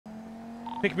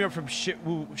Pick me up from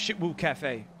Shitwoo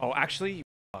Cafe. Oh, actually,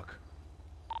 fuck.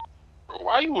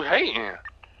 Why you hating?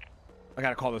 I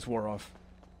gotta call this war off.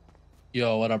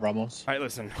 Yo, what up, Ramos? All right,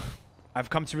 listen. I've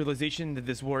come to realization that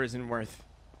this war isn't worth.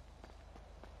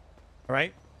 All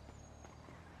right?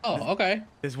 Oh, okay.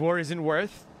 This war isn't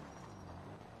worth.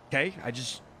 Okay, I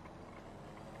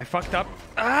fucked up.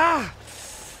 Ah!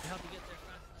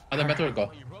 How'd that method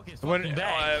go?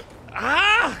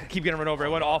 I keep getting run over. It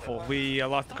went awful. We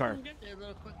lost the car.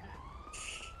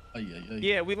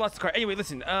 Yeah, we lost the car. Anyway,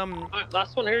 listen. Right,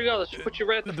 last one. Here you go. Let's put you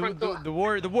right at the front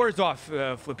door. The war is off,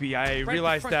 Flippy. I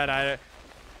realized that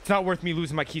it's not worth me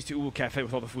losing my keys to Uwu Cafe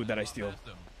with all the food that I steal.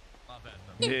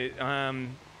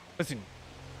 Listen.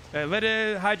 Let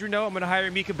Hydra know I'm gonna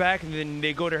hire Mika back, and then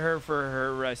they go to her for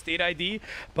her state ID.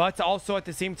 But also at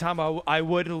the same time, I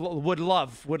would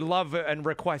love and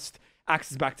request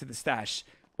access back to the stash.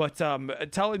 But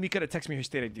tell Mika to text me her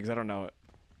state ID because I don't know it.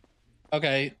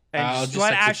 Okay. And just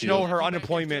let Ash know her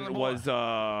unemployment was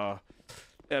a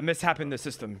mishap in the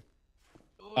system.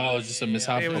 Oh, it was just a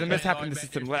mishap. It was a mishap in the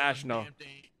system. Let Ash know.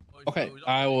 Okay,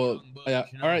 I will. Yeah.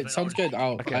 All right, sounds good.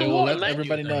 I will let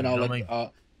everybody know, and I'll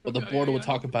let but the board will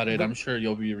talk about it. I'm sure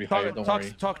you'll be rehired. Don't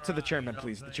worry. Talk to the chairman,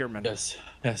 please. The chairman. Yes.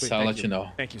 Please, I'll let you know.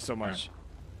 Thank you so much.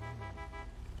 All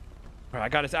right, I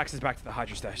got his access back to the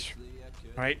Hydra stash.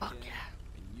 All right. Fuck yeah.